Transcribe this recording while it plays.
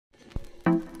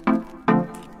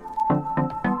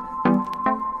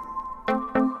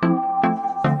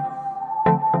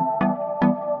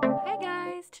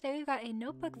a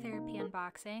notebook therapy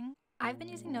unboxing. I've been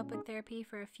using notebook therapy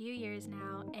for a few years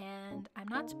now, and I'm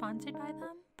not sponsored by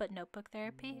them, but notebook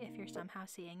therapy, if you're somehow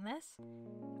seeing this,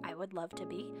 I would love to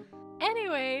be.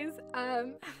 Anyways,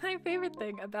 my favorite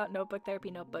thing about notebook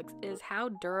therapy notebooks is how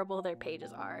durable their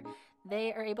pages are.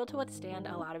 They are able to withstand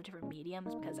a lot of different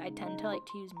mediums because I tend to like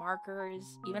to use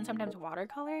markers, even sometimes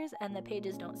watercolors, and the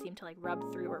pages don't seem to like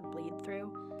rub through or bleed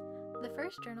through. The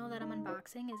first journal that I'm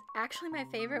unboxing is actually my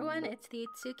favorite one. It's the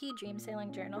Dream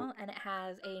Sailing Journal, and it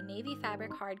has a navy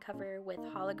fabric hardcover with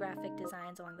holographic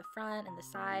designs along the front and the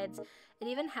sides. It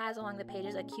even has along the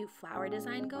pages a cute flower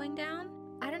design going down.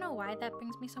 I don't know why that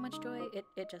brings me so much joy,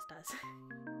 it just does.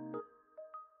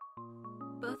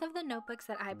 Both of the notebooks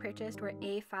that I purchased were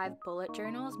A5 bullet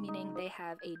journals, meaning they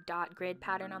have a dot grid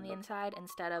pattern on the inside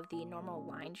instead of the normal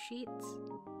line sheets.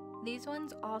 These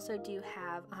ones also do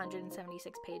have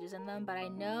 176 pages in them, but I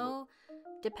know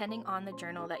depending on the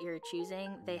journal that you're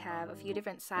choosing, they have a few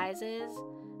different sizes.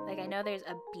 Like I know there's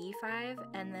a B5,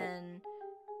 and then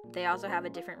they also have a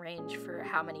different range for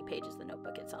how many pages the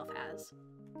notebook itself has.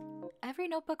 Every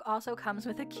notebook also comes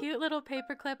with a cute little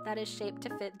paperclip that is shaped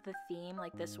to fit the theme,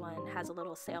 like this one has a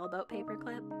little sailboat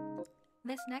paperclip.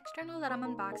 This next journal that I'm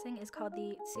unboxing is called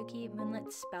the Tsuki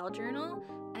Moonlit Spell Journal,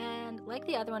 and like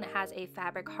the other one, it has a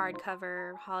fabric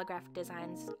hardcover, holographic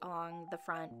designs along the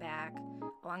front, back,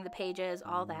 along the pages,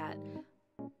 all that.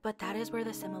 But that is where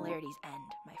the similarities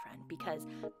end, my friend, because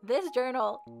this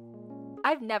journal,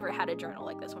 I've never had a journal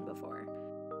like this one before.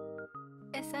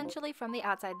 Essentially, from the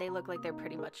outside, they look like they're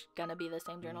pretty much gonna be the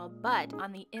same journal, but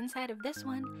on the inside of this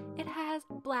one, it has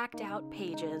blacked out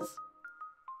pages.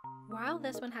 While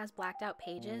this one has blacked out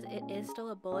pages, it is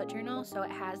still a bullet journal, so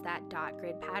it has that dot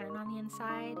grid pattern on the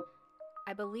inside.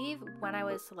 I believe when I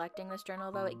was selecting this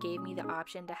journal, though, it gave me the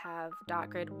option to have dot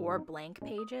grid or blank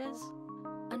pages.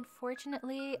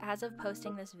 Unfortunately, as of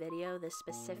posting this video, this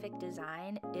specific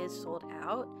design is sold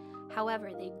out.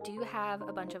 However, they do have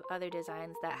a bunch of other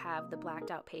designs that have the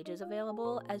blacked out pages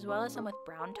available, as well as some with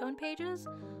brown tone pages.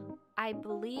 I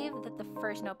believe that the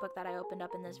first notebook that I opened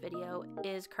up in this video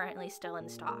is currently still in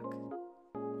stock.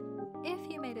 If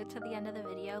you made it to the end of the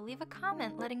video, leave a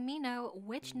comment letting me know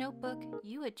which notebook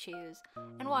you would choose.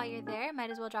 And while you're there,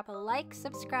 might as well drop a like,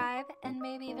 subscribe, and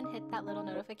maybe even hit that little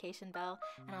notification bell.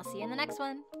 And I'll see you in the next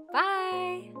one. Bye!